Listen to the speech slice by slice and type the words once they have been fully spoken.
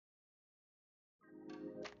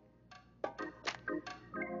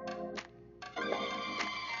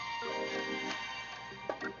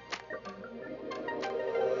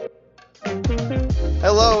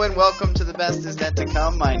Hello and welcome to The Best Is Yet to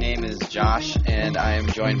Come. My name is Josh and I am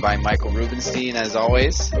joined by Michael Rubenstein as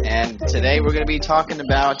always. And today we're going to be talking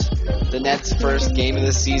about the Nets' first game of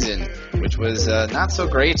the season, which was not so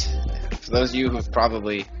great. For those of you who've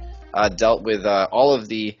probably dealt with all of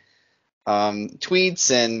the tweets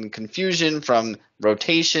and confusion from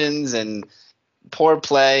rotations and poor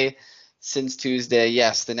play since Tuesday,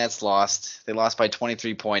 yes, the Nets lost. They lost by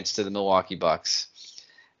 23 points to the Milwaukee Bucks.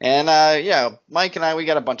 And, Mike and I, we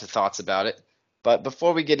got a bunch of thoughts about it. But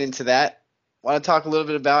before we get into that, I want to talk a little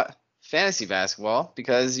bit about fantasy basketball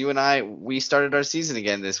because you and I, we started our season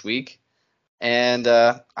again this week. And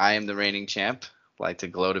I am the reigning champ. I like to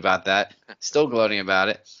gloat about that. Still gloating about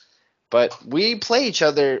it. But we play each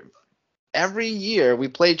other every year. We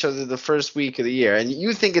play each other the first week of the year. And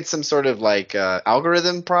you think it's some sort of like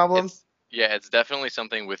algorithm problem? It's definitely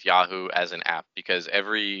something with Yahoo as an app because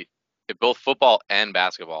both football and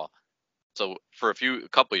basketball. So for a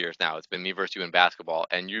couple years now, it's been me versus you in basketball,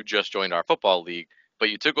 and you just joined our football league, but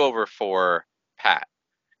you took over for Pat.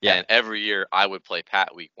 Yeah. And every year I would play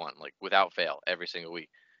Pat week one, like without fail, every single week.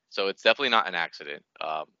 So it's definitely not an accident.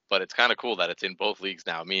 But it's kind of cool that it's in both leagues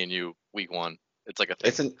now. Me and you, week one. It's like a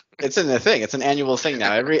thing. It's a thing. It's an annual thing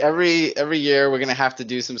now. Every year we're gonna have to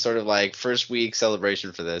do some sort of like first week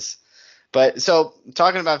celebration for this. But so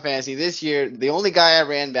talking about fantasy this year, the only guy I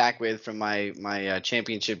ran back with from my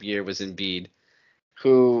championship year was Embiid,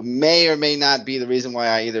 who may or may not be the reason why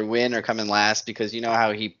I either win or come in last because you know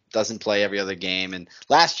how he doesn't play every other game. And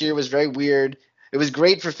last year was very weird. It was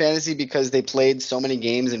great for fantasy because they played so many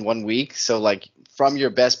games in 1 week. So like from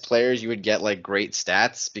your best players, you would get like great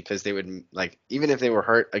stats because they would like even if they were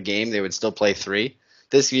hurt a game, they would still play 3.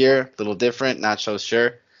 This year, a little different, not so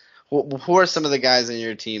sure. Who are some of the guys in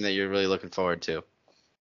your team that you're really looking forward to?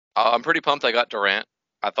 I'm pretty pumped I got Durant.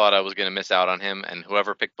 I thought I was going to miss out on him, and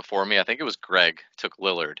whoever picked before me, I think it was Greg, took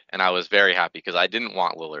Lillard, and I was very happy because I didn't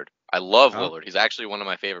want Lillard. I love Lillard. He's actually one of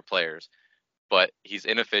my favorite players, but he's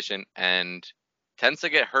inefficient and tends to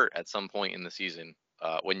get hurt at some point in the season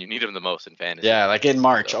when you need him the most in fantasy. Yeah, like in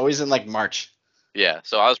March, always in like March. Yeah,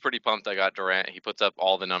 so I was pretty pumped I got Durant. He puts up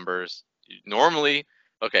all the numbers. Normally,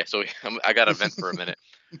 okay, so I got to vent for a minute.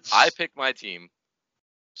 I picked my team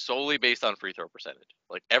solely based on free throw percentage.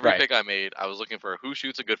 Like every pick I made, I was looking for who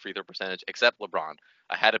shoots a good free throw percentage, except LeBron.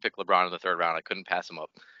 I had to pick LeBron in the third round. I couldn't pass him up.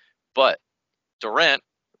 But Durant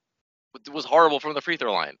was horrible from the free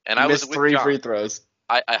throw line, and I was with 3 John. Free throws.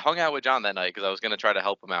 I hung out with John that night because I was going to try to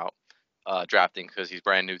help him out drafting because he's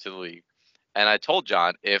brand new to the league. And I told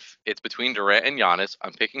John if it's between Durant and Giannis,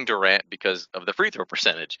 I'm picking Durant because of the free throw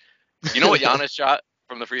percentage. You know what Giannis shot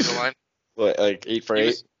from the free throw line? What, like 8 for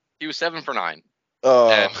 8? He was 7 for 9. Oh.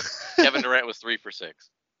 And Kevin Durant was 3 for 6.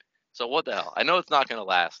 So what the hell? I know it's not going to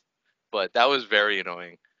last, but that was very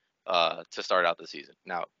annoying to start out the season.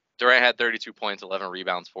 Now, Durant had 32 points, 11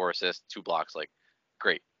 rebounds, 4 assists, 2 blocks. Like,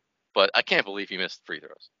 great. But I can't believe he missed free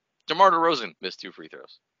throws. DeMar DeRozan missed 2 free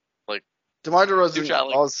throws. Like, DeMar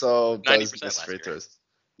DeRozan also does miss free throws.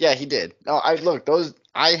 Yeah, he did. No, I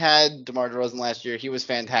had DeMar DeRozan last year. He was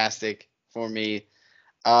fantastic for me.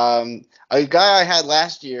 A guy I had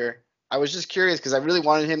last year, I was just curious because I really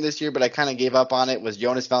wanted him this year, but I kind of gave up on it, was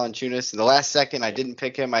Jonas Valanciunas. In the last second, I didn't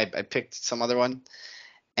pick him. I picked some other one.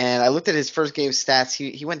 And I looked at his first game stats.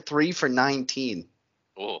 He went 3 for 19.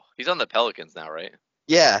 Oh, he's on the Pelicans now, right?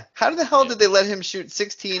 Yeah. How the hell did they let him shoot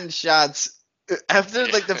 16 shots after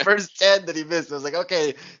like the first 10 that he missed? I was like,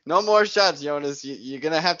 okay, no more shots, Jonas. You're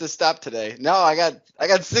going to have to stop today. No, I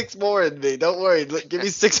got 6 more in me. Don't worry. Give me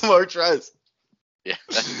 6 more tries. Yeah,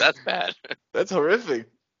 that's bad. That's horrific.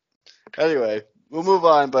 Anyway, we'll move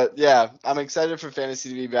on, but yeah, I'm excited for fantasy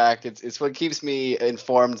to be back. It's what keeps me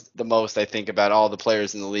informed the most, I think, about all the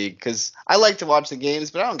players in the league because I like to watch the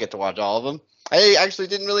games, but I don't get to watch all of them. I actually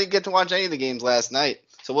didn't really get to watch any of the games last night,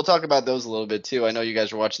 so we'll talk about those a little bit too. I know you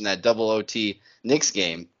guys were watching that double OT Knicks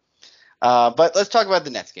game, but let's talk about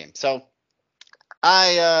the Nets game. So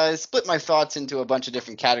I split my thoughts into a bunch of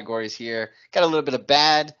different categories here. Got a little bit of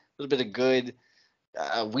bad, a little bit of good,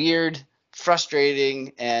 weird,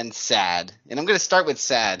 frustrating, and sad. And I'm going to start with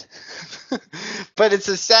sad. But it's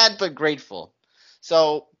a sad but grateful.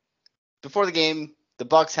 So before the game, the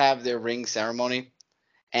Bucks have their ring ceremony.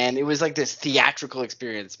 And it was like this theatrical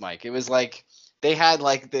experience, Mike. It was like they had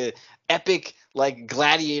like the epic like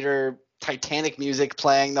gladiator Titanic music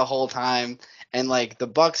playing the whole time. And like the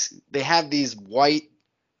Bucks, they have these white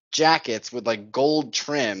jackets with like gold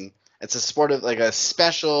trim. It's a sport of like a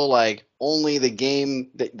special, like only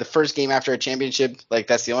the first game after a championship, like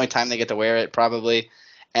that's the only time they get to wear it probably.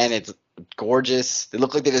 And it's gorgeous. They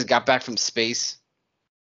look like they just got back from space.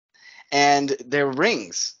 And their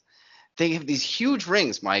rings, they have these huge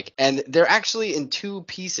rings, Mike, and they're actually in two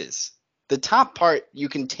pieces. The top part you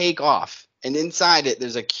can take off, and inside it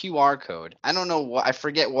there's a QR code. I don't know what, I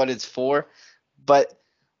forget what it's for, but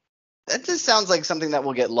that just sounds like something that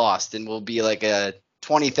will get lost and will be like a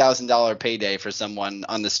 $20,000 payday for someone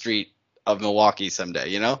on the street of Milwaukee someday,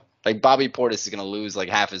 you know? Like Bobby Portis is going to lose like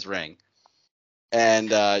half his ring. And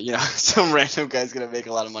some random guy's going to make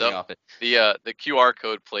a lot of money So off it. the QR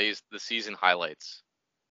code plays the season highlights.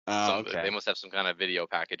 Oh, They okay. must have some kind of video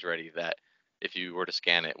package ready that if you were to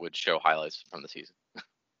scan it would show highlights from the season.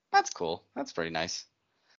 That's cool. That's pretty nice.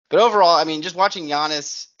 But overall, I mean, just watching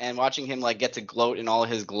Giannis and watching him like get to gloat in all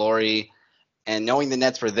his glory and knowing the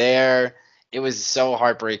Nets were there, it was so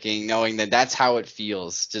heartbreaking knowing that that's how it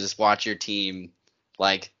feels to just watch your team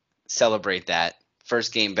like celebrate that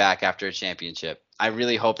first game back after a championship. I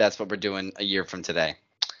really hope that's what we're doing a year from today.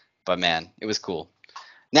 But man, it was cool.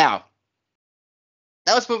 Now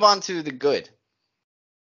let's move on to the good.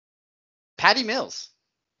 Patty Mills.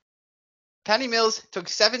 Patty Mills took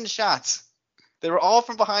 7 shots. They were all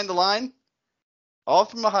from behind the line, all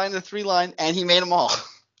from behind the 3 line, and he made them all.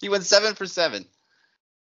 He went 7 for 7.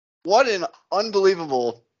 What an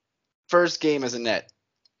unbelievable first game as a Net.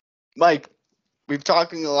 Mike, we've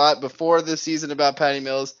talking a lot before this season about Patty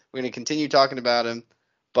Mills. We're going to continue talking about him,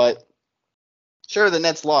 but sure, the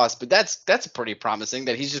Nets lost, but that's pretty promising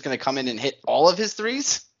that he's just going to come in and hit all of his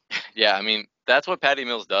threes. Yeah, I mean, that's what Patty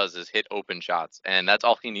Mills does is hit open shots, and that's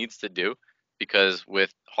all he needs to do because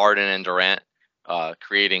with Harden and Durant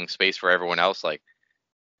creating space for everyone else, like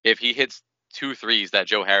if he hits 2 threes that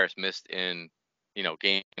Joe Harris missed in,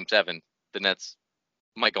 game 7, the Nets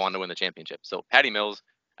might go on to win the championship. So Patty Mills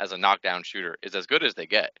as a knockdown shooter is as good as they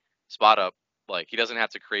get. Spot up, like he doesn't have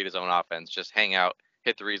to create his own offense, just hang out,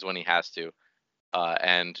 hit threes when he has to,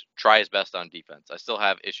 and try his best on defense. I still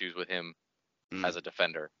have issues with him Mm. as a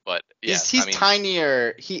defender, but yeah, He's I mean,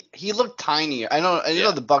 tinier. He looked tinier. I know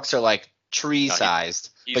yeah, the Bucks are like tree no,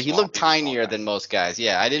 sized, he's but he small. looked He's a small tinier guy. than most guys.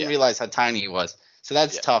 Yeah, I didn't Yeah, realize how tiny he was. So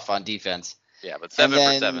that's yeah, tough on defense. yeah. But And 7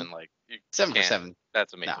 for 7, then like you 7 for can't. 7.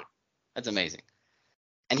 That's No, amazing. that's amazing.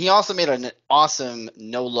 And he also made an awesome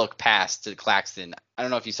no look pass to Claxton. I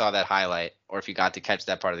don't know if you saw that highlight or if you got to catch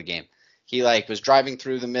that part of the game. He like was driving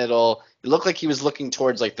through the middle. It looked like he was looking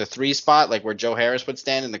towards like the 3 spot, like where Joe Harris would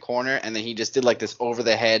stand in the corner, and then he just did like this over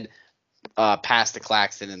the head pass to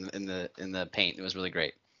Claxton in the paint. It was really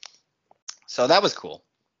great. So that was cool.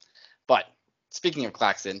 But speaking of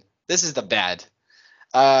Claxton, this is the bad.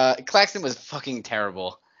 Claxton was fucking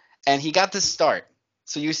terrible, and he got the start.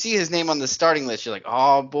 So you see his name on the starting list, you're like,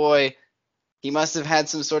 oh boy, he must have had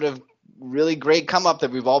some sort of really great come up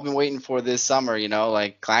that we've all been waiting for this summer.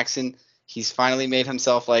 Like Claxton, he's finally made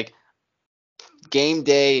himself like game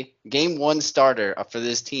 1 starter for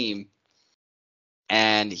this team,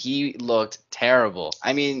 and he looked terrible.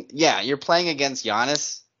 I mean, yeah, you're playing against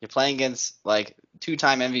Giannis, you're playing against like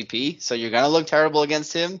 2-time MVP, so you're gonna look terrible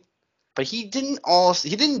against him. But he didn't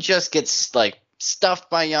just get like stuffed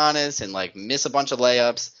by Giannis and like miss a bunch of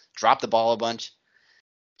layups, drop the ball a bunch.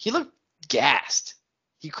 He looked gassed.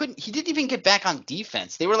 He didn't even get back on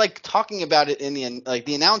defense. They were like talking about it in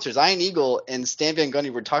the announcers, Ian Eagle and Stan Van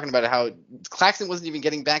Gundy were talking about how Claxton wasn't even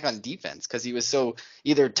getting back on defense because he was so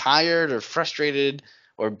either tired or frustrated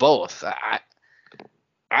or both.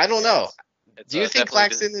 I don't Yeah, know. it's Do you think definitely.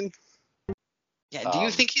 Claxton? Yeah. Do you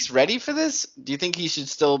Um, think he's ready for this? Do you think he should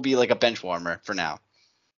still be like a bench warmer for now?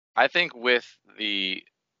 I think with the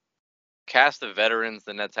cast of veterans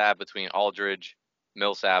the Nets have between Aldridge,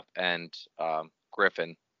 Millsap, and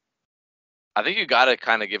Griffin, I think you got to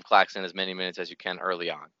kind of give Claxton as many minutes as you can early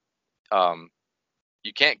on. Um,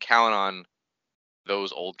 you can't count on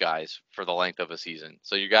those old guys for the length of a season,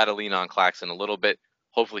 so you got to lean on Claxton a little bit.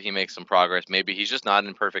 Hopefully, he makes some progress. Maybe he's just not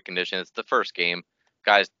in perfect condition. It's the first game.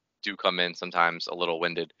 Guys do come in sometimes a little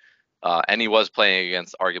winded, and he was playing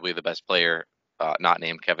against arguably the best player, not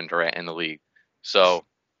named Kevin Durant, in the league. So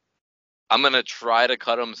I'm gonna try to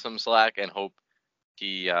cut him some slack and hope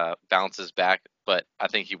he bounces back. But I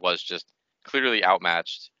think he was just clearly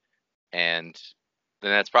outmatched, and the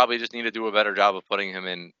Nets probably just need to do a better job of putting him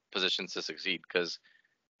in positions to succeed because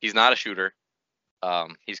he's not a shooter.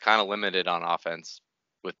 He's kind of limited on offense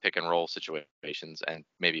with pick and roll situations and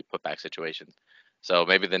maybe putback situations. So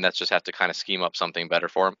maybe the Nets just have to kind of scheme up something better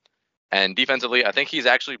for him. And defensively, I think he's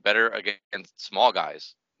actually better against small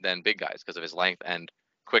guys than big guys because of his length and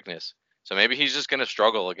quickness. So maybe he's just going to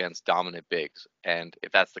struggle against dominant bigs. And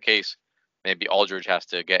if that's the case, maybe Aldridge has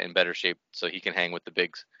to get in better shape so he can hang with the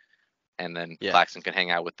bigs, and then Yeah. Claxton can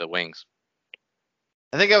hang out with the wings.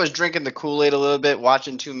 I think I was drinking the Kool-Aid a little bit,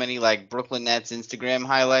 watching too many like Brooklyn Nets Instagram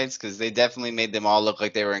highlights because they definitely made them all look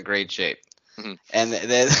like they were in great shape. Mhm. And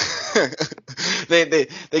then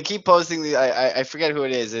they keep posting the I forget who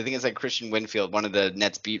it is. I think it's like Christian Winfield, one of the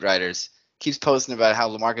Nets beat writers, keeps posting about how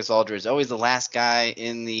LaMarcus Aldridge is always the last guy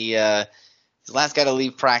in the last guy to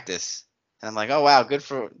leave practice. And I'm like, oh wow, good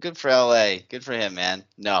for LA, good for him, man.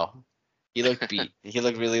 No, he looked beat. He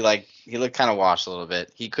looked really like he looked kind of washed a little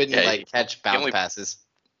bit. He couldn't Yeah, like catch he bounce only passes.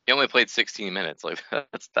 he only played 16 minutes. Like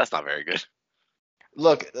that's not very good.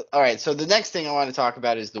 Look, all right. So the next thing I want to talk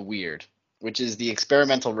about is the weird, which is the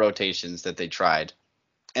experimental rotations that they tried.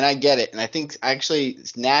 And I get it. And I think actually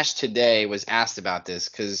Nash today was asked about this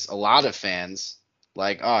because a lot of fans,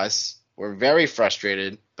 like us, were very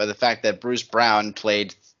frustrated by the fact that Bruce Brown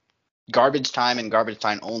played garbage time and garbage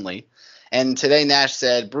time only. And today Nash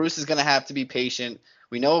said Bruce is going to have to be patient.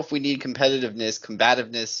 We know if we need competitiveness,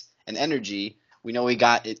 combativeness, and energy, we know we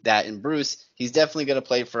got that in Bruce. He's definitely going to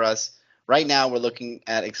play for us. Right now, we're looking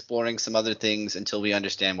at exploring some other things until we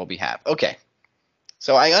understand what we have. Okay,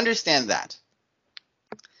 so I understand that.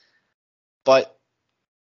 But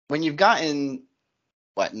when you've gotten,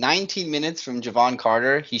 19 minutes from Javon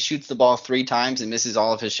Carter, he shoots the ball 3 times and misses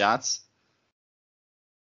all of his shots.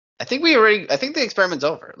 I think the experiment's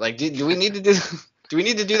over. Like, do we need to do do we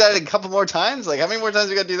need to do that a couple more times? Like, how many more times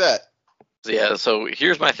we got to do that? So, yeah, so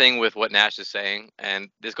here's my thing with what Nash is saying, and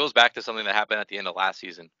this goes back to something that happened at the end of last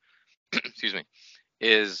season. Excuse me.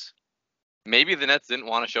 Is maybe the Nets didn't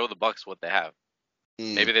want to show the Bucks what they have.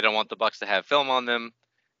 Mm, Maybe they don't want the Bucks to have film on them.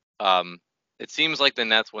 Um, it seems like the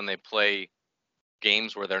Nets, when they play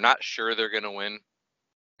games where they're not sure they're going to win,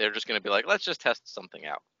 they're just going to be like, let's just test something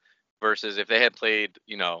out. Versus if they had played,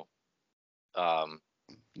 um,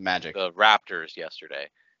 magic. the Raptors yesterday,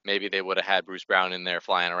 maybe they would have had Bruce Brown in there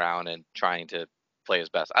flying around and trying to play his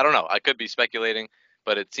best. I don't know. I could be speculating,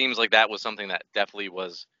 but it seems like that was something that definitely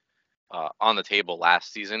was on the table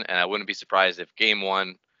last season, and I wouldn't be surprised if Game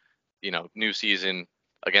 1, new season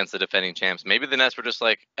against the defending champs, maybe the Nets were just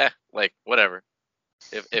like, like whatever.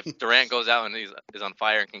 If Durant goes out and is on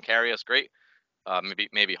fire and can carry us, great.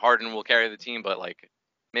 Maybe Harden will carry the team, but like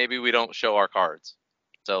maybe we don't show our cards.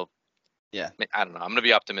 So Yeah, I don't know. I'm gonna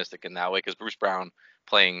be optimistic in that way because Bruce Brown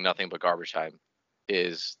playing nothing but garbage time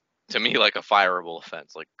is to me like a fireable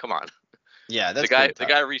offense. Like, come on, yeah, the that's guy pretty the tough.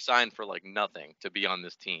 guy re-signed for like nothing to be on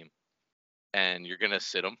this team, and you're gonna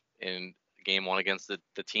sit him in game 1 against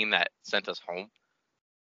the team that sent us home.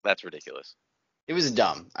 That's ridiculous. It was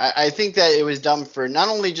dumb. I think that it was dumb for not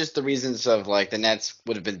only just the reasons of like the Nets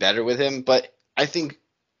would have been better with him, but I think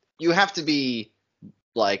you have to be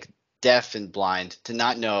like deaf and blind to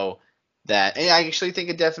not know that. And I actually think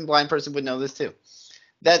a deaf and blind person would know this too.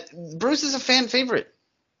 That Bruce is a fan favorite.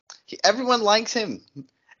 Everyone likes him.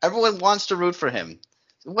 Everyone wants to root for him.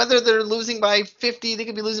 Whether they're losing by 50, they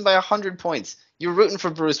could be losing by 100 points. You're rooting for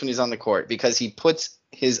Bruce when he's on the court because he puts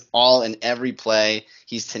his all in every play.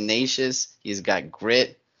 He's tenacious. He's got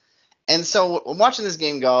grit. And so watching this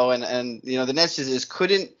game go, and the Nets just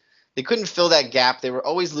couldn't fill that gap. They were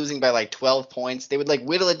always losing by like 12 points. They would like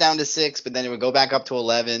whittle it down to 6, but then it would go back up to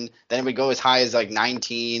 11. Then it would go as high as like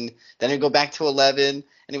 19. Then it would go back to 11,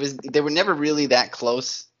 and they were never really that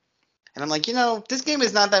close. And I'm like, this game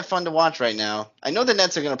is not that fun to watch right now. I know the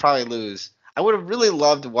Nets are going to probably lose. I would have really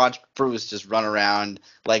loved to watch Bruce just run around,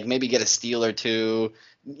 like maybe get a steal or two.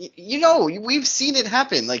 We've seen it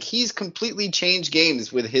happen. Like he's completely changed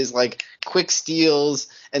games with his like quick steals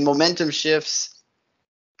and momentum shifts.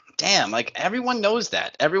 Damn, like everyone knows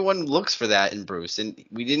that. Everyone looks for that in Bruce, and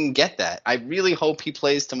we didn't get that. I really hope he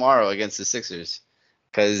plays tomorrow against the Sixers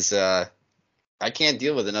because I can't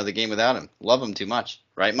deal with another game without him. Love him too much,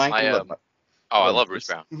 right, Mike? My You I love love Bruce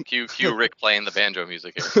Bruce. Brown. Cue Rick playing the banjo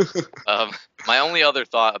music here. My only other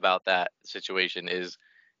thought about that situation is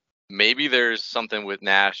maybe there's something with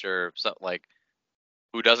Nash or something like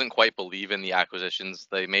who doesn't quite believe in the acquisitions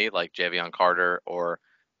they made, like Javion Carter or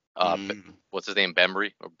Mm. what's his name,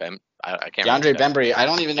 Bembry or Bem. I can't remember the DeAndre guy's name. Bembry, I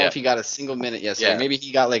don't even know Yeah, if he got a single minute yesterday. yeah. Maybe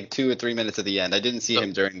he got like 2 or 3 minutes at the end. I didn't see So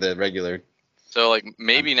him during the regular so like time.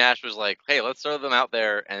 maybe Nash was like, hey, let's throw them out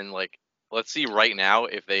there and like let's see right now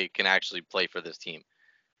if they can actually play for this team.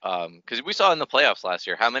 Because we saw in the playoffs last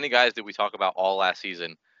year, how many guys did we talk about all last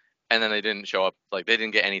season, and then they didn't show up, like they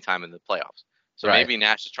didn't get any time in the playoffs. So Right. maybe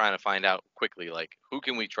Nash is trying to find out quickly, like who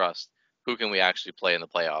can we trust, who can we actually play in the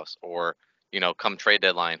playoffs, or come trade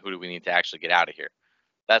deadline, who do we need to actually get out of here?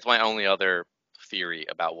 That's my only other theory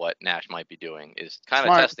about what Nash might be doing is kind of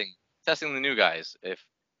Smart. testing the new guys if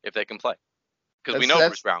they can play. Because we That's know Bruce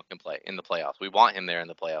that's Brown can play in the playoffs. We want him there in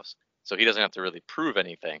the playoffs, so he doesn't have to really prove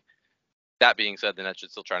anything. That being said, the Nets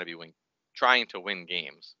should still try to trying to win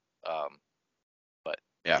games. But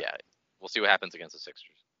Yeah. yeah, we'll see what happens against the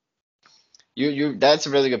Sixers. That's a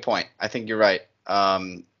really good point. I think you're right.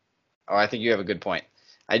 Or I think you have a good point.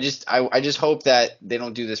 I just hope that they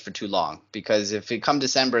don't do this for too long, because if it come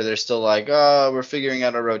December, they're still like, oh, we're figuring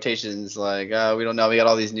out our rotations. Like, oh, we don't know. We got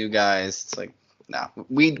all these new guys. It's like, no.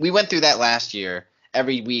 We went through that last year.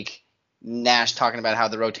 Every week, Nash talking about how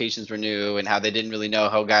the rotations were new and how they didn't really know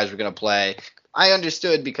how guys were going to play. I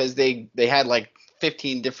understood because they had like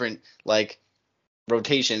 15 different like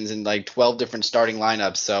rotations and like 12 different starting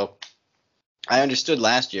lineups. So I understood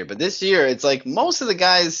last year, but this year it's like most of the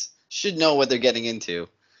guys should know what they're getting into.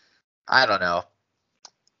 I don't know.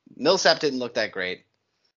 Millsap didn't look that great.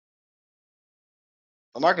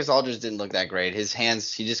 LaMarcus Aldridge didn't look that great. His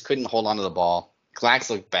hands, he just couldn't hold onto the ball. Clax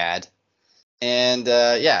looked bad. And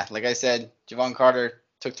yeah, like I said, Javon Carter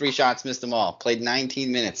took 3 shots, missed them all. Played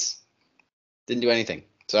 19 minutes. Didn't do anything.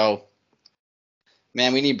 So,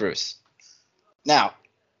 man, we need Bruce. Now,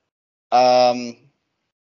 I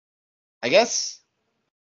guess,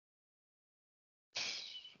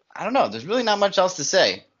 I don't know. There's really not much else to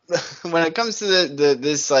say. When it comes to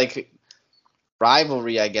this like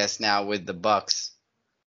rivalry, I guess now with the Bucks,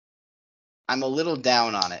 I'm a little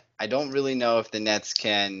down on it. I don't really know if the Nets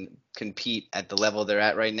can compete at the level they're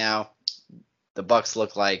at right now. The Bucks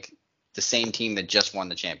look like the same team that just won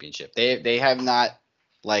the championship. They have not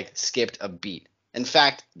like skipped a beat. In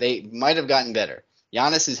fact, they might have gotten better.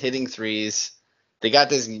 Giannis is hitting threes. They got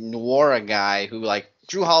this Nwora guy who like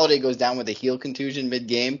Drew Holiday goes down with a heel contusion mid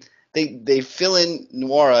game. They fill in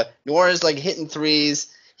Nwora. Nwora's like hitting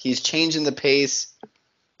threes. He's changing the pace.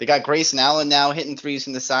 They got Grayson Allen now hitting threes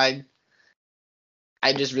from the side.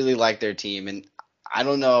 I just really like their team, and I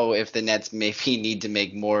don't know if the Nets maybe need to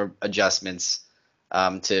make more adjustments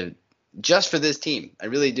to just for this team. I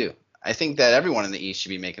really do. I think that everyone in the East should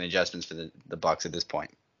be making adjustments for the Bucks at this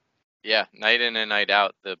point. Yeah, night in and night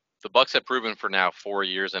out, the Bucks have proven for now 4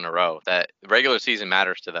 years in a row that the regular season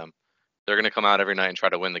matters to them. They're going to come out every night and try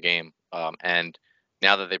to win the game. And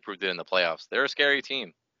now that they proved it in the playoffs, they're a scary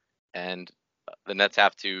team, and the Nets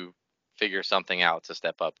have to figure something out to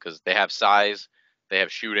step up because they have size, they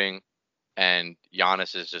have shooting, and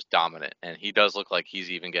Giannis is just dominant, and he does look like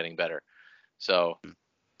he's even getting better. So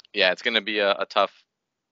yeah, it's going to be a tough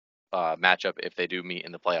matchup if they do meet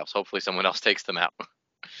in the playoffs. Hopefully, someone else takes them out, I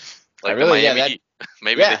like the really, yeah, Miami that, Heat.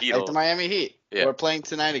 Maybe the yeah, Heat like the will. Miami Heat, who Yeah. are playing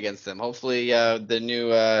tonight against them. Hopefully, the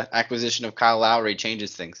new acquisition of Kyle Lowry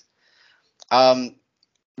changes things. Um,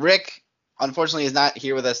 Rick, unfortunately, is not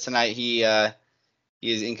here with us tonight. He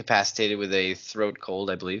is incapacitated with a throat cold,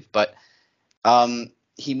 I believe. But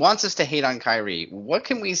he wants us to hate on Kyrie. What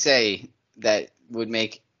can we say that would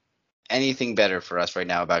make anything better for us right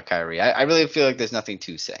now about Kyrie? I really feel like there's nothing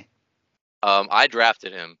to say. I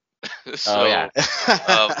drafted him, Oh yeah. so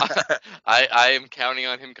um, I am counting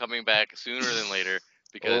on him coming back sooner than later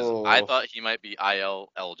because I Oh. thought he might be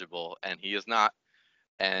IL eligible, and he is not.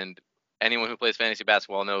 And anyone who plays fantasy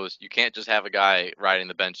basketball knows you can't just have a guy riding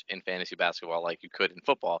the bench in fantasy basketball like you could in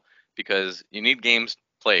football because you need games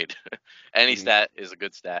played. Any Mhm. stat is a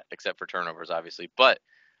good stat except for turnovers, obviously. But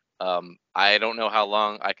I don't know how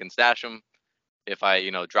long I can stash him. If I,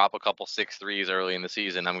 drop a couple 6 threes early in the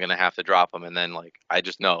season, I'm gonna have to drop him, and then like I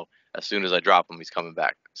just know as soon as I drop him, he's coming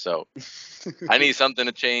back. So I need something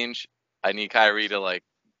to change. I need Kyrie to like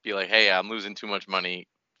be like, hey, I'm losing too much money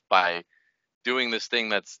by doing this thing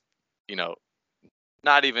that's, you know,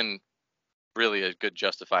 not even really a good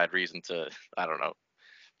justified reason to, I don't know,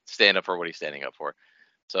 stand up for what he's standing up for.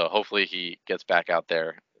 So hopefully he gets back out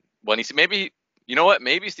there when he's maybe, you know what,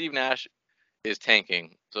 maybe Steve Nash is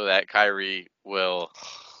tanking so that Kyrie will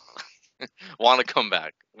want to come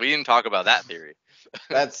back. We didn't talk about that theory.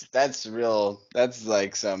 That's real. That's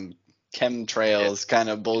like some Yeah, chemtrails kind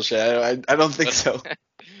of bullshit. I don't think but so.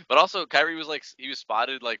 but also Kyrie was like he was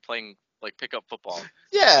spotted like playing like pickup football. So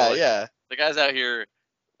Yeah, like yeah. the guy's out here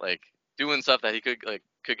like doing stuff that he could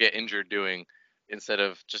get injured doing instead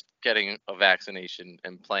of just getting a vaccination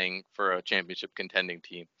and playing for a championship contending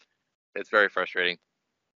team. It's very frustrating.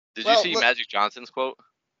 Did you Well, see look, Magic Johnson's quote?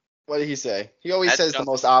 what did he say? He always Magic says the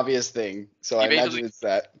most Johnson, obvious thing, so he I imagine basically it's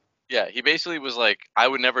that. yeah, he basically was like, I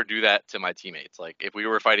would never do that to my teammates. Like if we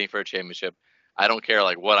were fighting for a championship, I don't care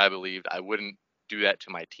like what I believed, I wouldn't do that to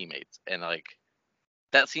my teammates. And like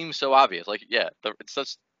that seems so obvious. Like yeah, it's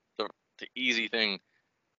such the easy thing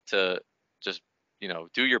to just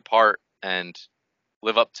do your part and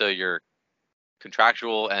live up to your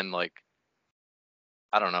contractual and like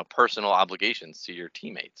I don't know personal obligations to your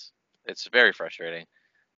teammates. It's very frustrating,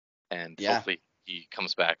 and Yeah. hopefully he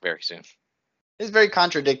comes back very soon. it's very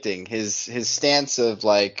contradicting. His stance of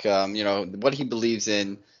like what he believes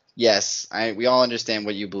in. Yes, we all understand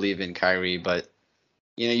what you believe in, Kyrie, but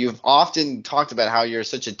you've often talked about how you're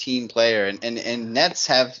such a team player, and Nets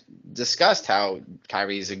have discussed how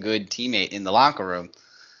Kyrie's a good teammate in the locker room.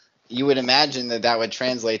 You would imagine that would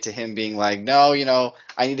translate to him being like, no,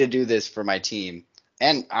 I need to do this for my team.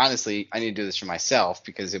 And honestly, I need to do this for myself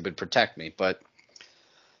because it would protect me. But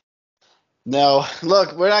no,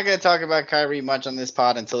 look, we're not going to talk about Kyrie much on this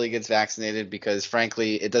pod until he gets vaccinated because,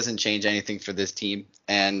 frankly, it doesn't change anything for this team.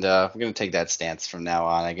 And we're going to take that stance from now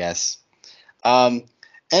on, I guess. Um,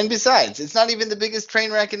 and besides, it's not even the biggest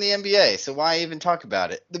train wreck in the NBA, so why even talk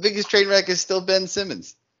about it? The biggest train wreck is still Ben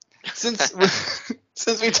Simmons. Since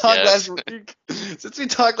since we talked Yes.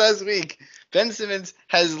 last week, Ben Simmons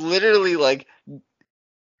has literally like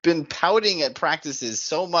been pouting at practices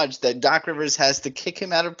so much that Doc Rivers has to kick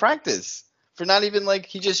him out of practice for not even like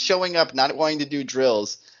he just showing up, not wanting to do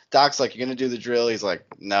drills. Doc's like, "You're gonna do the drill?" He's like,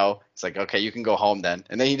 "No." He's like, "Okay, you can go home then."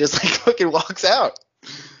 And then he just like fucking walks out.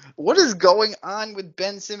 What is going on with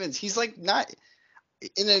Ben Simmons? He's like not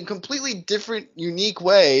in a completely different, unique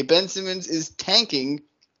way. Ben Simmons is tanking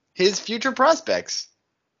his future prospects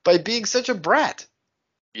by being such a brat.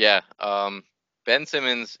 Yeah. Ben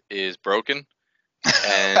Simmons is broken,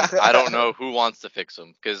 and I don't know who wants to fix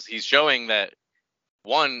him because he's showing that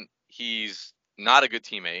one, he's not a good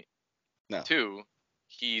teammate. No. Two,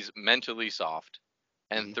 he's mentally soft.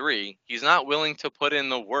 And Mhm. three, he's not willing to put in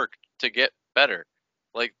the work to get better.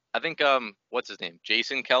 Like I think what's his name?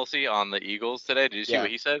 Jason Kelsey on the Eagles today. Did you see Yeah, what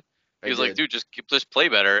he said? He I was like, did. dude, just play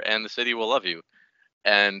better and the city will love you.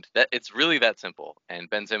 And that it's really that simple. And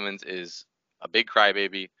Ben Simmons is a big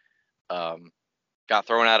crybaby. Um, got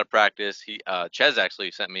thrown out of practice. He Ches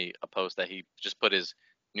actually sent me a post that he just put his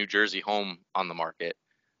New Jersey home on the market.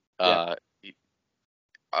 Yeah.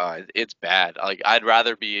 Uh, it's bad. Like I'd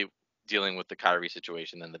rather be dealing with the Kyrie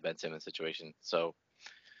situation than the Ben Simmons situation. So,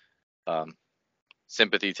 um,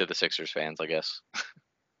 sympathy to the Sixers fans, I guess.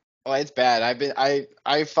 Oh, it's bad.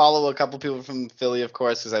 I follow a couple people from Philly, of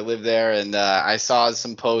course, because I live there, and I saw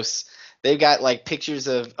some posts. They've got like pictures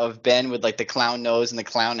of Ben with like the clown nose and the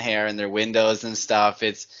clown hair in their windows and stuff.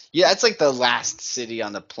 It's like the last city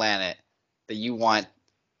on the planet that you want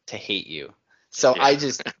to hate you. So Yeah,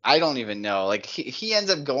 I don't even know. Like he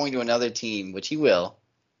ends up going to another team, which he will,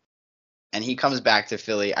 and he comes back to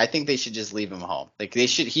Philly. I think they should just leave him home. Like he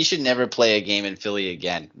should never play a game in Philly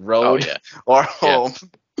again, oh road yeah, or yeah. home.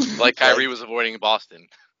 Like Kyrie Like was avoiding Boston.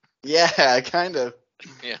 yeah, kind of.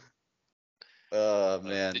 Yeah. Oh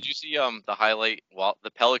man. Did you see the highlight? While the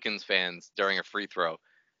Pelicans fans during a free throw,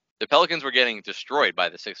 the Pelicans were getting destroyed by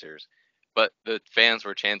the Sixers, but the fans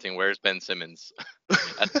were chanting, "Where's Ben Simmons?"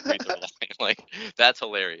 at the free throw line. Like that's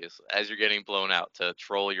hilarious. As you're getting blown out to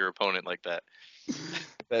troll your opponent like that.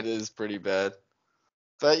 That is pretty bad.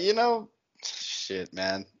 But shit,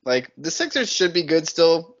 man. Like the Sixers should be good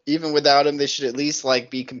still, even without him. They should at least like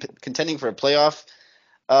be contending for a playoff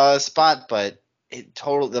spot. But the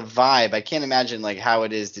vibe. I can't imagine like how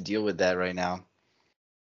it is to deal with that right now.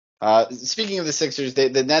 Speaking of the Sixers,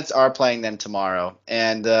 the Nets are playing them tomorrow,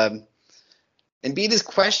 and Embiid is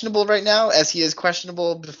questionable right now, as he is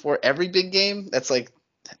questionable before every big game. That's like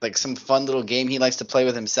some fun little game he likes to play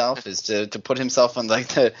with himself is to put himself on like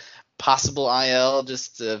the possible IL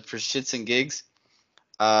just for shits and gigs.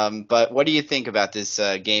 But what do you think about this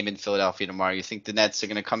game in Philadelphia tomorrow? You think the Nets are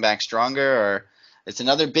going to come back stronger, or it's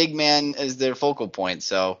another big man as their focal point?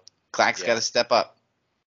 So Clack's got Yeah, to step up.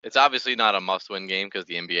 it's obviously not a must-win game because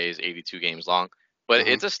the NBA is 82 games long, but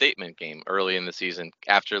Uh-huh. it's a statement game early in the season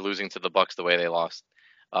after losing to the Bucks the way they lost.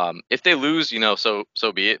 If they lose,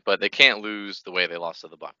 so be it, but they can't lose the way they lost to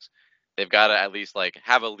the Bucks. They've got to at least like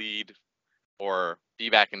have a lead or be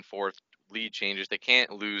back and forth lead changes. They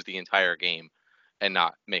can't lose the entire game and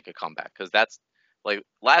not make a comeback because that's like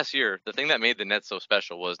last year. The thing that made the Nets so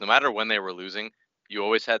special was no matter when they were losing, you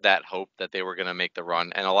always had that hope that they were going to make the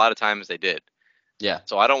run, and a lot of times they did. Yeah.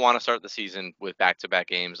 So I don't want to start the season with back-to-back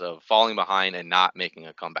games of falling behind and not making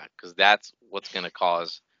a comeback because that's what's going to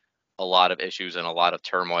cause a lot of issues and a lot of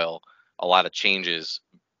turmoil, a lot of changes,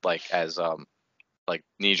 like as like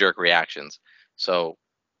knee-jerk reactions. So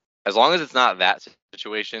as long as it's not that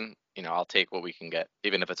situation, I'll take what we can get,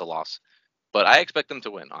 even if it's a loss. But I expect them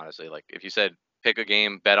to win, honestly. Like if you said pick a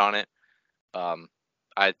game, bet on it, um,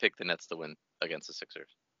 I'd pick the Nets to win against the Sixers.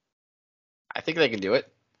 I think they can do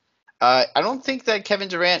it. I don't think that Kevin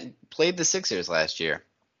Durant played the Sixers last year.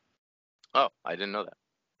 Oh, I didn't know that.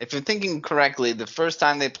 If I'm thinking correctly, the first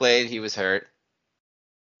time they played, he was hurt.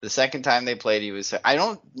 The second time they played, he was hurt. I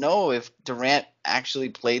don't know if Durant actually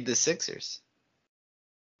played the Sixers.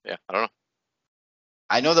 Yeah, I don't know.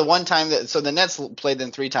 I know the one time so the Nets played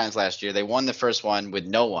them 3 times last year. They won the first one with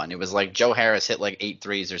no one. It was like Joe Harris hit like 8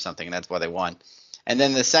 threes or something, and that's why they won. And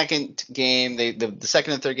then the second game, the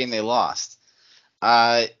second and third game they lost.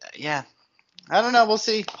 Yeah, I don't know. We'll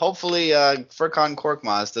see. Hopefully, Furkan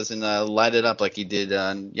Korkmaz doesn't light it up like he did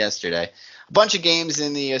yesterday. A bunch of games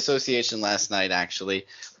in the association last night, actually.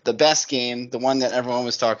 The best game, the one that everyone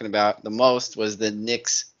was talking about the most, was the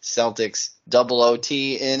Knicks Celtics double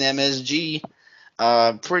OT in MSG.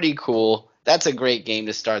 Pretty cool. That's a great game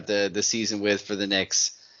to start the season with for the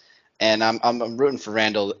Knicks. And I'm rooting for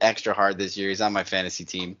Randall extra hard this year. He's on my fantasy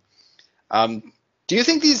team. Do you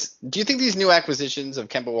think these new acquisitions of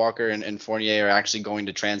Kemba Walker and Fournier are actually going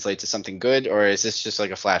to translate to something good, or is this just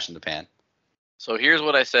like a flash in the pan? So here's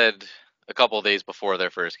what I said a couple of days before their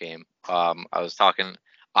first game. I was talking.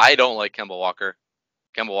 I don't like Kemba Walker.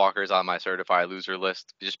 Kemba Walker is on my certified loser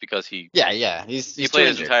list just because he Yeah. he He's too played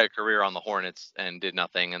his injured. entire career on the Hornets and did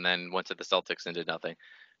nothing, and then went to the Celtics and did nothing.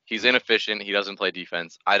 He's inefficient. He doesn't play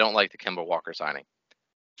defense. I don't like the Kemba Walker signing.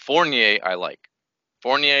 Fournier, I like.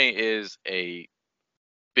 Fournier is a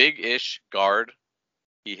big-ish guard.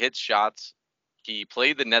 He hits shots. He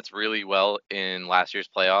played the Nets really well in last year's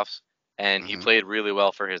playoffs, and he Mm-hmm. played really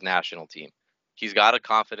well for his national team. He's got a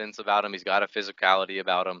confidence about him. He's got a physicality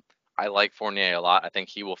about him. I like Fournier a lot. I think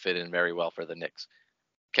he will fit in very well for the Knicks.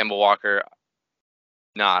 Kemba Walker,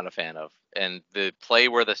 not a fan of. And the play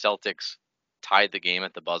where the Celtics tied the game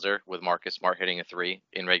at the buzzer with Marcus Smart hitting a three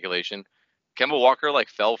in regulation, Kemba Walker like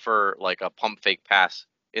fell for like a pump fake pass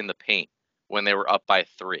in the paint when they were up by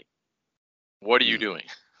 3. What are you doing?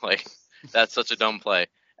 Like, that's such a dumb play.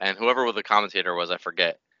 And whoever the commentator was, I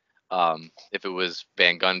forget, if it was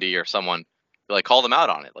Van Gundy or someone, like called him out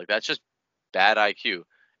on it. Like, that's just bad IQ.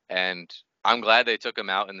 And I'm glad they took him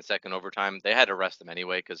out in the second overtime. They had to rest him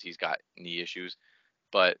anyway because he's got knee issues.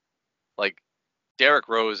 But like, Derrick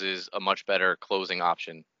Rose is a much better closing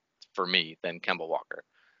option for me than Kemba Walker.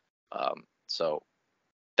 So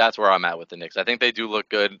that's where I'm at with the Knicks. I think they do look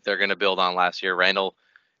good. They're going to build on last year. Randall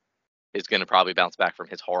is going to probably bounce back from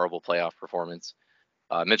his horrible playoff performance.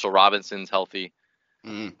 Mitchell Robinson's healthy.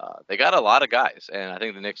 Mm-hmm. They got a lot of guys, and I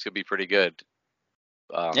think the Knicks could be pretty good.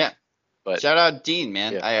 Yeah. But Shout out Dean,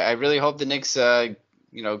 man. yeah, I really hope the Knicks, you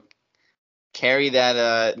know, carry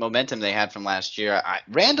that momentum they had from last year.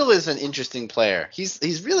 Randall is an interesting player.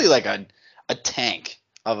 He's really like a tank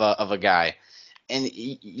of a guy, and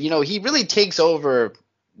he really takes over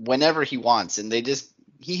whenever he wants, and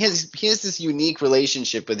he has this unique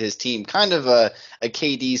relationship with his team, kind of a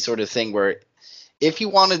KD sort of thing where if he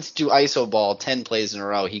wanted to do ISO ball 10 plays in a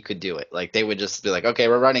row, he could do it. Like they would just be like, okay,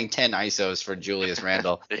 we're running 10 ISOs for Julius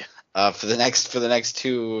Randle yeah, for the next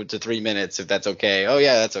 2 to 3 minutes, if that's okay. Oh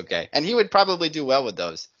yeah, that's okay. And he would probably do well with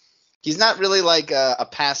those. He's not really like a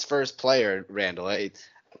pass first player, Randall.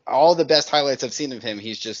 All the best highlights I've seen of him,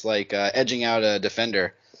 he's just like edging out a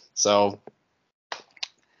defender. So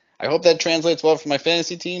I hope that translates well for my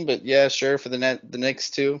fantasy team. But yeah, sure for the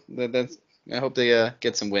Knicks too. I hope they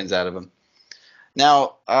get some wins out of him.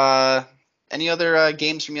 Now, any other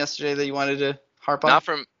games from yesterday that you wanted to harp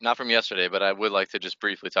on? not from yesterday, but I would like to just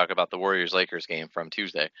briefly talk about the Warriors Lakers game from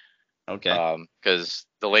Tuesday. Okay. Because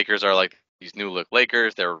the Lakers are like these new look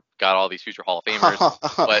Lakers. They're got all these future Hall of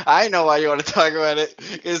Famers, but I know why you want to talk about it.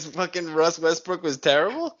 Because fucking Russ Westbrook was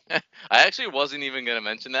terrible. I actually wasn't even going to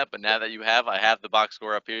mention that. But now that you have, I have the box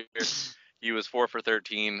score up here. He was 4 for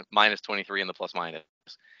 13, minus 23 in the plus minus.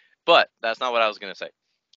 But that's not what I was going to say.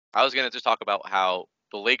 I was going to just talk about how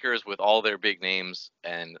the Lakers, with all their big names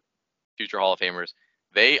and future Hall of Famers,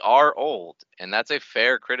 they are old, and that's a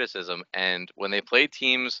fair criticism. And when they play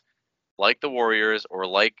teams like the Warriors or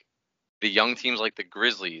like the young teams like the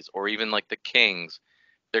Grizzlies or even like the Kings,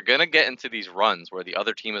 they're going to get into these runs where the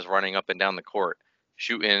other team is running up and down the court,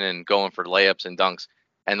 shooting and going for layups and dunks.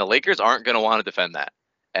 And the Lakers aren't going to want to defend that.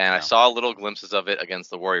 And I No. saw little glimpses of it against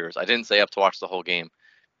the Warriors. I didn't stay up to watch the whole game,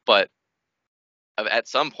 but at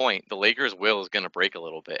some point, the Lakers' will is going to break a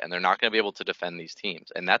little bit, and they're not going to be able to defend these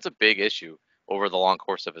teams. And that's a big issue over the long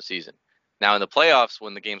course of a season. Now, in the playoffs,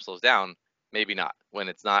 when the game slows down, maybe not. When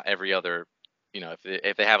it's not every other,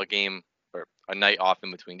 if they have a game or a night off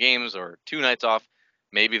in between games or 2 nights off,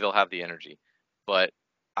 maybe they'll have the energy. But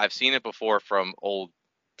I've seen it before from old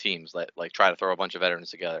teams that like try to throw a bunch of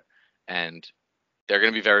veterans together, and they're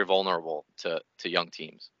going to be very vulnerable to young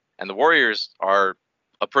teams. And the Warriors are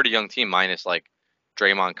a pretty young team, minus like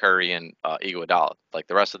Draymond Curry and Iguodala. Like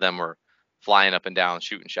the rest of them were flying up and down,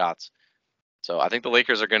 shooting shots. So I think the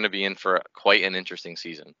Lakers are going to be in for quite an interesting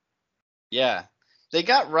season. Yeah. They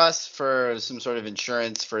got Russ for some sort of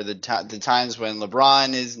insurance for the times when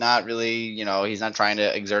LeBron is not really, he's not trying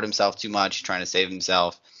to exert himself too much, trying to save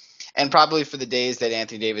himself, and probably for the days that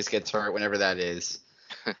Anthony Davis gets hurt, whenever that is.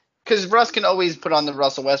 Because Russ can always put on the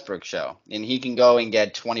Russell Westbrook show, and he can go and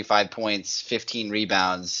get 25 points, 15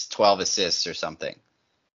 rebounds, 12 assists or something.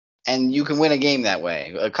 And you can win a game that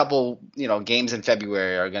way. A couple, games in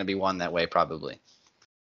February are going to be won that way probably.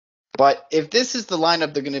 But if this is the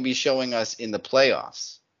lineup they're going to be showing us in the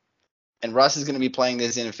playoffs, and Russ is going to be playing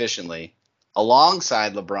this inefficiently,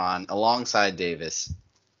 alongside LeBron, alongside Davis,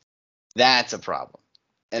 that's a problem.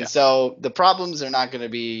 And so the problems are not going to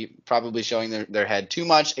be probably showing their head too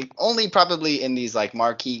much, only probably in these like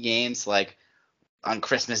marquee games, like on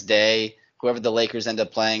Christmas Day, whoever the Lakers end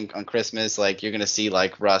up playing on Christmas, like you're going to see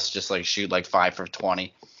like Russ just like shoot like 5 for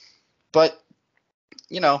 20. But,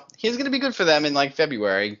 he's going to be good for them in like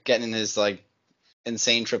February, getting his like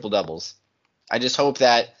insane triple doubles. I just hope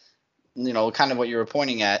that, kind of what you were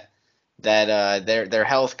pointing at, that their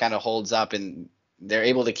health kind of holds up and they're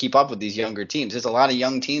able to keep up with these younger teams. There's a lot of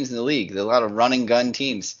young teams in the league. There's a lot of running gun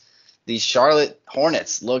teams. These Charlotte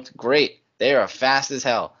Hornets looked great. They are fast as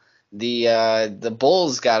hell. The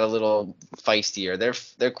Bulls got a little feistier.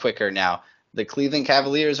 They're quicker now. The Cleveland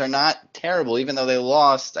Cavaliers are not terrible, even though they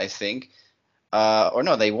lost, I think. Or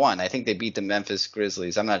no, they won. I think they beat the Memphis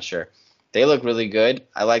Grizzlies. I'm not sure. They look really good.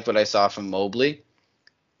 I liked what I saw from Mobley.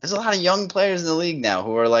 There's a lot of young players in the league now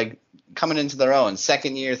who are like coming into their own,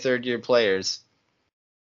 second year, third year players.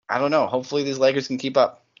 I don't know. Hopefully these Lakers can keep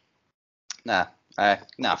up. Nah,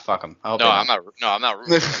 fuck them. I hope No, they I'm don't. not. No, I'm not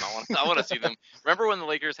rooting for them. I want to see them. Remember when the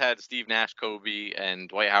Lakers had Steve Nash, Kobe, and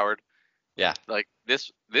Dwight Howard? Yeah. Like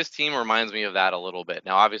this team reminds me of that a little bit.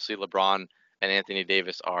 Now, obviously, LeBron and Anthony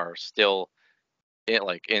Davis are still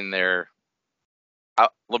in their.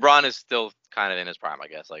 LeBron is still kind of in his prime, I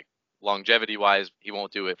guess. Like longevity wise, he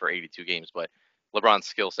won't do it for 82 games, but LeBron's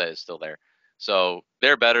skill set is still there. So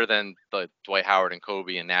they're better than the Dwight Howard and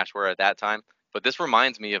Kobe and Nash were at that time. But this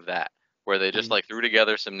reminds me of that, where they just like threw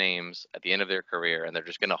together some names at the end of their career, and they're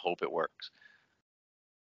just gonna hope it works.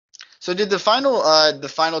 So did the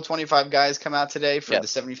final 25 guys come out today for the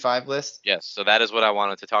Yes. 75 list? Yes. So that is what I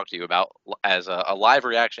wanted to talk to you about as a live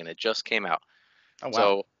reaction. It just came out. Oh wow.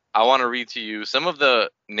 So I want to read to you some of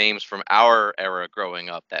the names from our era growing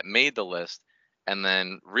up that made the list, and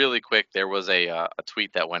then really quick, there was a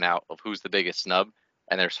tweet that went out of who's the biggest snub,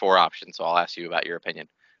 and there's 4 options. So I'll ask you about your opinion.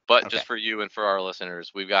 But Okay. just for you and for our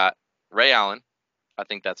listeners, we've got Ray Allen. I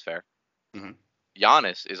think that's fair. Mm-hmm.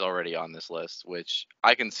 Giannis is already on this list, which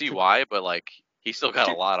I can see why, but like he's still got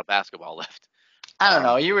a lot of basketball left. I don't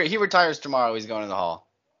know. He retires tomorrow. He's going in the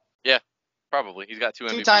Hall. Yeah, probably. He's got 2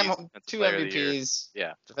 MVPs, Defensive Two Player of the Year. MVPs,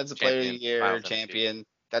 Yeah, Defensive Player of the champion, Year, Finals MVP. champion.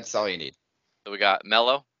 That's all you need. So we got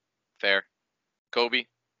Melo, fair. Kobe,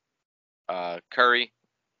 Curry,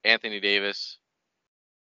 Anthony Davis,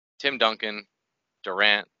 Tim Duncan,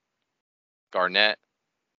 Durant, Garnett,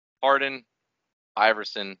 Harden,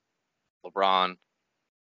 Iverson, LeBron,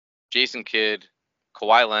 Jason Kidd,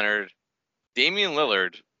 Kawhi Leonard, Damian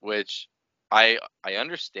Lillard, which I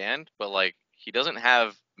understand, but like he doesn't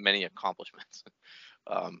have many accomplishments.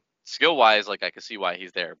 Skill wise, like I can see why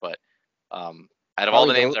he's there, but out of all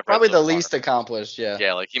the names I've read Probably so the far, least accomplished. Yeah.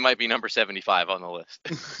 yeah, like he might be number 75 on the list.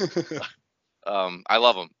 I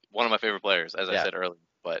love him. One of my favorite players, as I said earlier.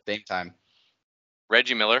 But same time.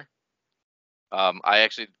 Reggie Miller. I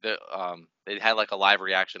actually they had like a live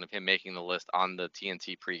reaction of him making the list on the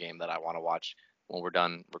TNT pregame that I want to watch when we're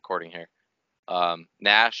done recording here.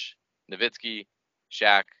 Nash, Nowitzki,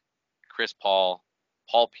 Shaq, Chris Paul,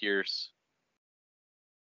 Paul Pierce,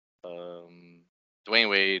 Dwayne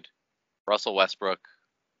Wade, Russell Westbrook,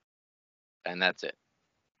 and that's it.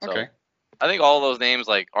 So Okay. I think all of those names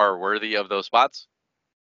like are worthy of those spots.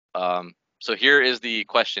 So here is the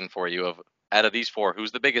question for you: of out of these 4,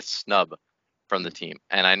 who's the biggest snub from the team?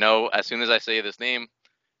 And I know as soon as I say this name,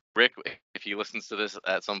 Rick, if he listens to this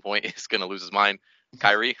at some point, is gonna lose his mind.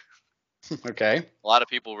 Kyrie. Okay. A lot of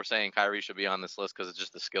people were saying Kyrie should be on this list because it's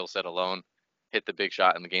just the skill set alone. Hit the big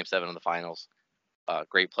shot in the Game 7 of the Finals.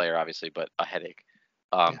 Great player, obviously, but a headache.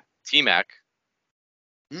 T-Mac,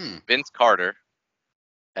 Vince Carter,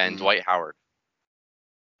 and Dwight Howard.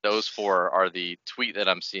 Those 4 are the tweet that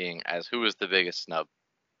I'm seeing as who is the biggest snub.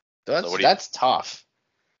 That's tough.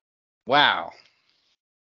 Wow.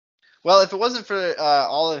 Well, if it wasn't for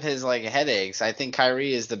all of his like headaches, I think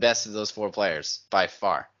Kyrie is the best of those 4 players by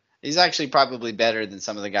far. He's actually probably better than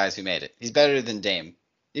some of the guys who made it. He's better than Dame.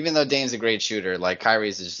 Even though Dame's a great shooter, like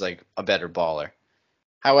Kyrie's is just like a better baller.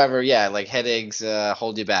 However, yeah, like headaches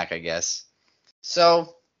hold you back, I guess.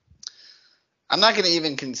 So I'm not going to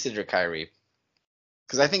even consider Kyrie.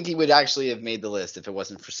 because I think he would actually have made the list if it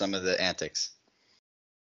wasn't for some of the antics.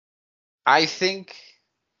 I think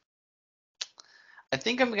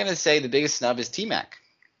I'm gonna say the biggest snub is T-Mac.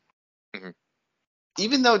 Mhm.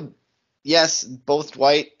 Even though, yes, both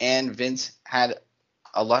Dwight and Vince had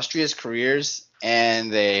illustrious careers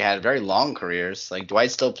and they had very long careers. Like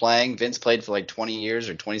Dwight's still playing. Vince played for like 20 years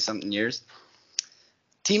or 20 something years.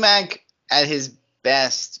 T-Mac at his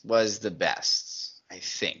best was the best, I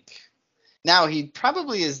think. Now he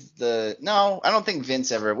probably is the no. I don't think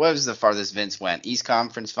Vince ever. What was the farthest Vince went? East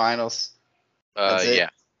Conference Finals. That's it.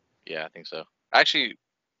 Yeah, I think so. Actually,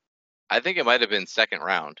 I think it might have been second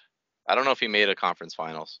round. I don't know if he made a conference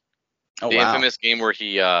finals. Oh The wow. infamous game where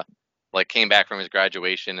he like came back from his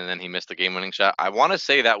graduation and then he missed the game-winning shot. I want to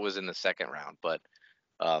say that was in the second round, but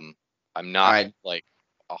um, I'm All not right. like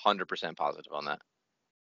 100% positive on that.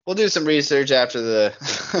 We'll do some research after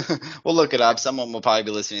the. We'll look it up. Someone will probably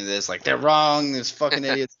be listening to this like they're wrong. These fucking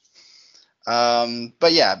idiots.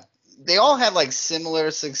 But yeah, they all had like similar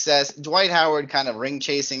success. Dwight Howard kind of ring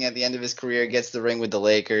chasing at the end of his career, gets the ring with the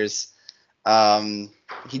Lakers. Um,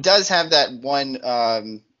 he does have that one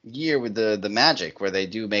year with the Magic where they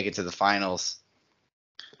do make it to the finals.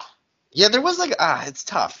 Yeah, there was like it's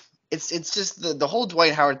tough. It's just the whole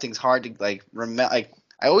Dwight Howard thing's hard to like remember. Like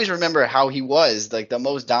I always remember how he was like the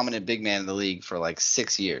most dominant big man in the league for like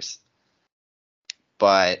 6 years,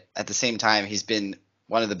 but at the same time he's been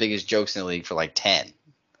one of the biggest jokes in the league for like 10.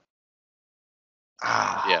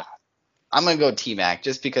 Yeah, I'm gonna go T Mac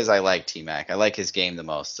just because I like T Mac. I like his game the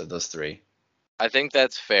most of those three. I think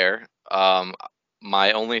that's fair.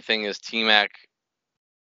 My only thing is T-Mac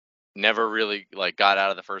never really like got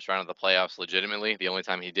out of the first round of the playoffs legitimately. The only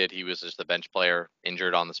time he did, he was just a bench player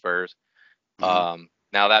injured on the Spurs. Hmm.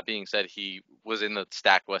 Now that being said, he was in the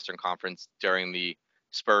stacked Western Conference during the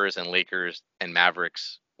Spurs and Lakers and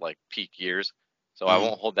Mavericks like peak years. So I Hmm.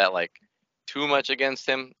 won't hold that like too much against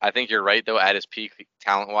him. I think you're right though. At his peak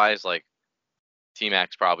talent wise, like T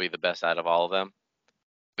Mac's probably the best out of all of them.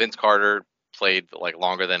 Vince Carter played like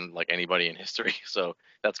longer than like anybody in history, so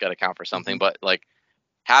that's got to count for something. Hmm. But like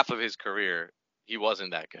half of his career, he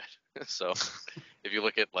wasn't that good. So if you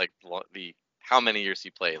look at like the how many years he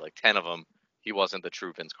played, like 10 of them, he wasn't the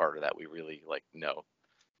true Vince Carter that we really like know.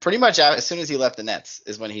 Pretty much as soon as he left the Nets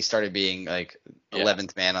is when he started being like Yeah,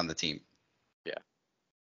 11th man on the team. yeah.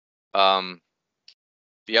 Um,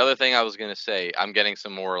 the other thing I was gonna say, I'm getting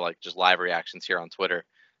some more like just live reactions here on Twitter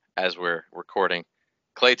as we're recording.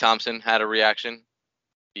 Klay Thompson had a reaction.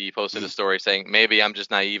 He posted a Mm. story saying, "Maybe I'm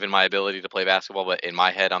just naive in my ability to play basketball, but in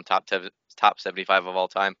my head, I'm top 75 of all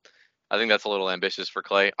time." I think that's a little ambitious for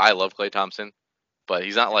Klay. I love Klay Thompson, but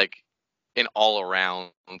he's not like an all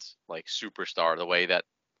around like superstar the way that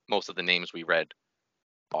most of the names we read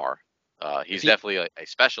are. If He's he definitely a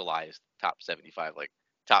specialized top 75, like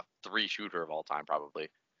top three shooter of all time, probably,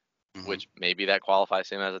 Mhm. which maybe that qualifies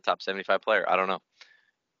him as a top 75 player. I don't know.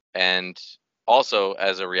 And also,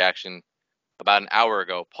 as a reaction, about an hour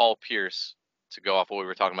ago, Paul Pierce, to go off what we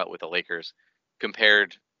were talking about with the Lakers,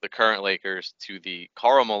 compared the current Lakers to the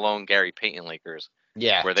Karl Malone, Gary Payton Lakers,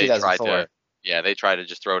 Yeah, where they tried 2004 to, yeah, they tried to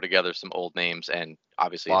just throw together some old names, and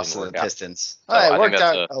obviously it lost didn't to the work out. Pistons. So It I think worked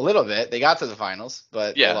that's out a, a little bit. They got to the finals,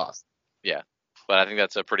 but they yeah, lost. yeah, but I think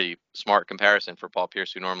that's a pretty smart comparison for Paul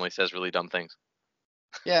Pierce, who normally says really dumb things.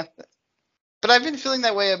 Yeah, but I've been feeling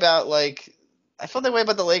that way about like I felt that way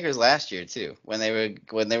about the Lakers last year too when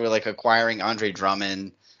they were like acquiring Andre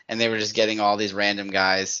Drummond and they were just getting all these random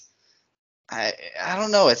guys. I I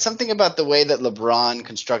don't know. It's something about the way that LeBron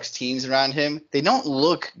constructs teams around him. They don't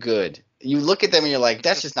look good. You look at them and you're like,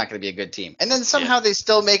 that's just not going to be a good team. And then Yeah, somehow they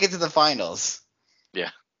still make it to the finals. yeah,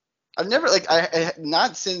 I've never like I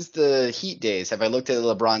not since the Heat days have I looked at a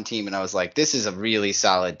LeBron team and I was like, this is a really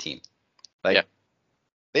solid team. yeah. Like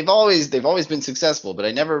they've always been successful, but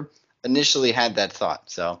I never initially had that thought.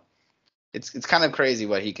 So it's kind of crazy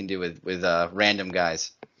what he can do with random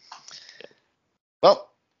guys. Well,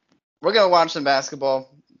 we're gonna watch some basketball.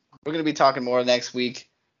 We're gonna be talking more next week,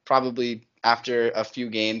 probably after a few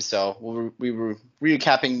games. So we were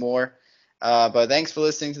recapping more. But thanks for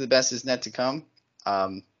listening to the best is net to come.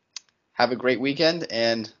 Um, have a great weekend,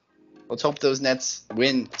 and let's hope those Nets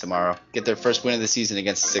win tomorrow. Get their first win of the season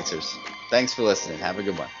against the Sixers. Thanks for listening. Have a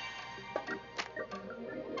good one.